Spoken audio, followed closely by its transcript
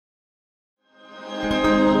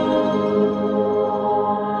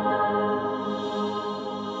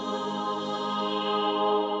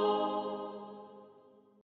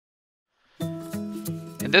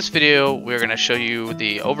In this video, we're going to show you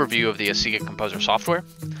the overview of the Asiga Composer software.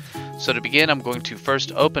 So to begin, I'm going to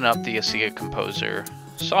first open up the Asiga Composer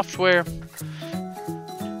software.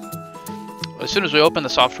 As soon as we open the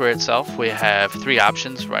software itself, we have three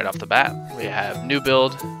options right off the bat. We have New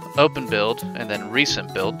Build, Open Build, and then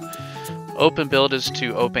Recent Build. Open Build is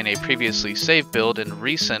to open a previously saved build, and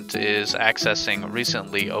Recent is accessing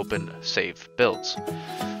recently opened saved builds.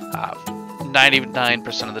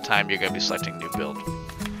 99% of the time, you're going to be selecting New Build.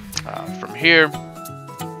 From here,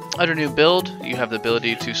 under New Build, you have the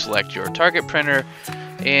ability to select your target printer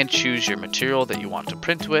and choose your material that you want to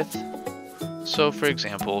print with. So for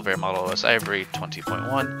example, Bare Model OS Ivory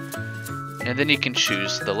 20.1, and then you can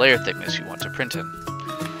choose the layer thickness you want to print in.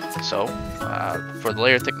 So for the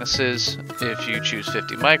layer thicknesses, if you choose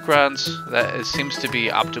 50 microns, that seems to be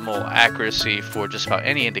optimal accuracy for just about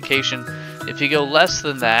any indication. If you go less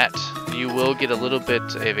than that, you will get a little bit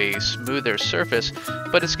of a smoother surface,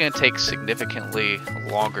 but it's going to take significantly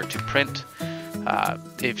longer to print.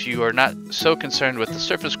 If you are not so concerned with the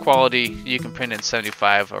surface quality, you can print in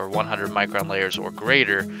 75 or 100 micron layers or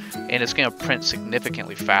greater, and it's going to print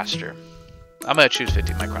significantly faster. I'm going to choose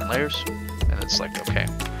 50 micron layers, and then select OK.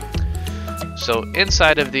 So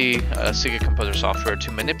inside of the Asiga Composer software,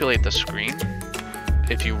 to manipulate the screen,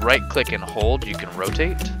 if you right-click and hold, you can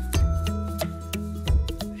rotate.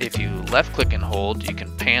 If you left-click and hold, you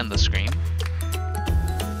can pan the screen.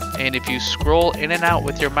 And if you scroll in and out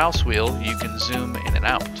with your mouse wheel, you can zoom in and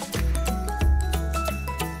out.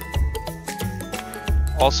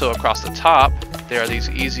 Also across the top, there are these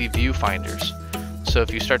easy viewfinders. So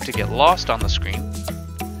if you start to get lost on the screen,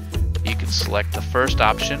 you can select the first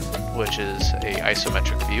option, which is a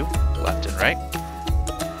isometric view, left and right.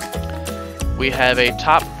 We have a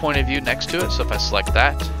top point of view next to it, so if I select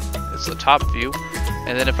that, it's the top view.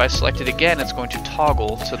 And then if I select it again, it's going to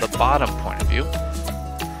toggle to the bottom point of view.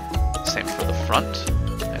 Same for the front.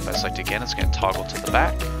 If I select again, it's going to toggle to the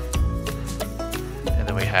back. And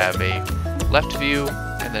then we have a left view,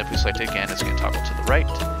 and then if we select it again, it's going to toggle to the right.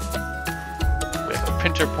 We have a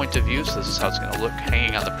printer point of view, so this is how it's going to look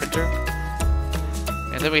hanging on the printer.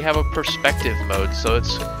 And then we have a perspective mode, so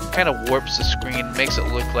it's kind of warps the screen, makes it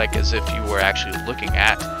look like as if you were actually looking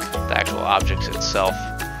at the actual objects itself.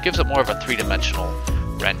 Gives it more of a three-dimensional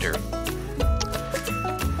render.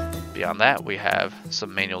 Beyond that, we have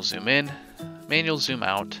some manual zoom in, manual zoom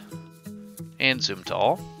out, and zoom to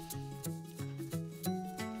all.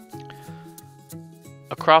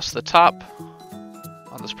 Across the top,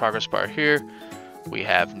 on this progress bar here, we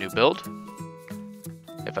have New Build.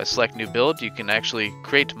 If I select New Build, you can actually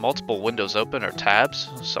create multiple windows open or tabs,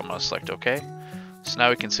 so I'm going to select OK. So now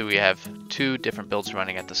we can see we have two different builds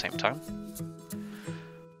running at the same time.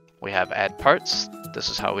 We have Add Parts. This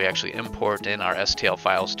is how we actually import in our STL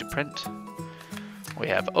files to print. We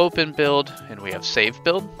have Open Build, and we have Save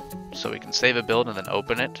Build. So we can save a build and then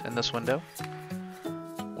open it in this window.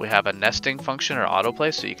 We have a nesting function or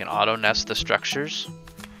autoplay, so you can auto-nest the structures.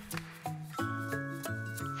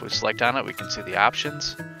 If we select on it, we can see the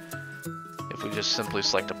options. If we just simply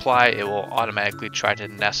select Apply, it will automatically try to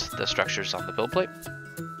nest the structures on the build plate.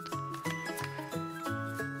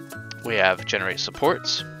 We have Generate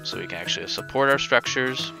Supports, so we can actually support our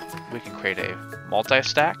structures. We can create a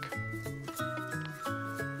multi-stack.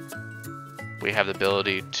 We have the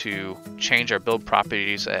ability to change our build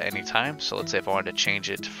properties at any time. So let's say if I wanted to change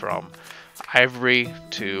it from ivory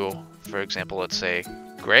to, for example, let's say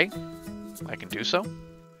gray, I can do so.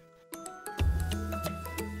 I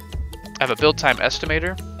have a build time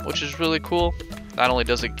estimator, which is really cool. Not only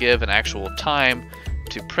does it give an actual time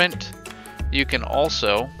to print, you can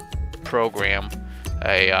also program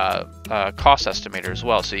a cost estimator as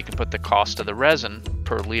well. So you can put the cost of the resin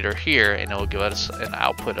per liter here, and it will give us an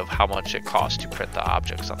output of how much it costs to print the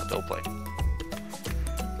objects on the build plate.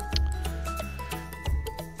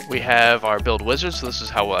 We have our build wizard, so this is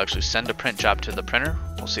how we'll actually send a print job to the printer.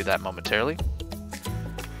 We'll see that momentarily.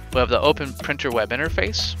 We have the Open Printer Web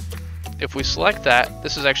Interface. If we select that,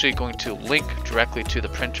 this is actually going to link directly to the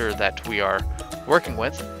printer that we are working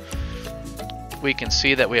with. We can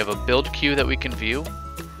see that we have a build queue that we can view.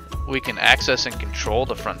 We can access and control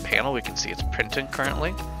the front panel. We can see it's printing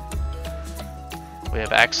currently. We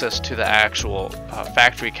have access to the actual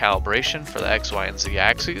factory calibration for the X, Y, and Z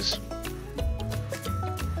axes.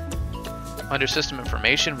 Under System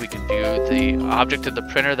Information, we can view the object of the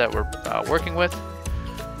printer that we're working with.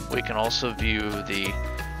 We can also view the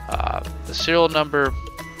serial number,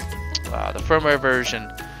 the firmware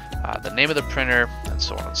version, the name of the printer, and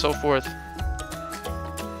so on and so forth.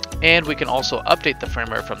 And we can also update the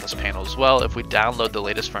firmware from this panel as well if we download the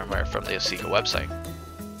latest firmware from the Asiga website.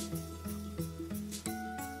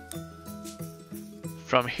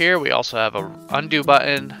 From here, we also have a undo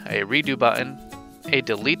button, a redo button, a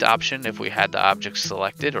delete option if we had the objects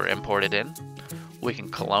selected or imported in. We can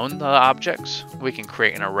clone the objects. We can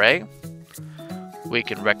create an array. We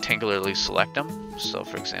can rectangularly select them. So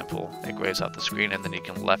for example, it grays out the screen and then you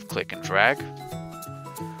can left click and drag.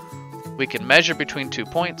 We can measure between 2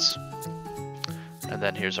 points. And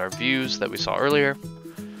then here's our views that we saw earlier.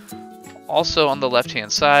 Also on the left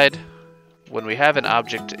hand side, when we have an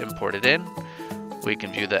object imported in, we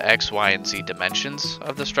can view the X, Y, and Z dimensions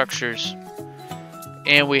of the structures.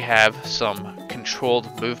 And we have some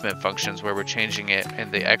controlled movement functions where we're changing it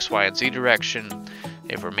in the X, Y, and Z direction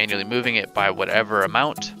if we're manually moving it by whatever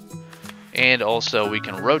amount. And also we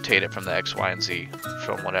can rotate it from the X, Y, and Z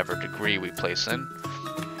from whatever degree we place in.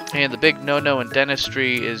 And the big no-no in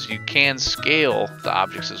dentistry is you can scale the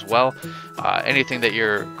objects as well. Anything that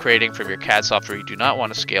you're creating from your CAD software you do not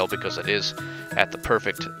want to scale because it is at the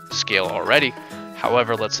perfect scale already.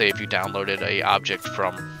 However, let's say if you downloaded an object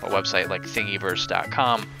from a website like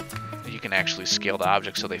thingiverse.com, you can actually scale the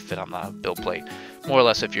objects so they fit on the build plate. More or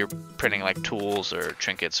less if you're printing like tools or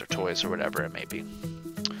trinkets or toys or whatever it may be.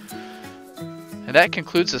 And that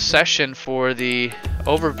concludes the session for the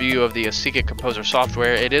overview of the Asiga Composer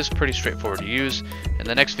software. It is pretty straightforward to use. In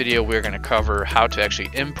the next video, we're going to cover how to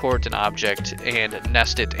actually import an object and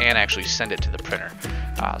nest it and actually send it to the printer.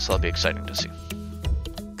 So that'll be exciting to see.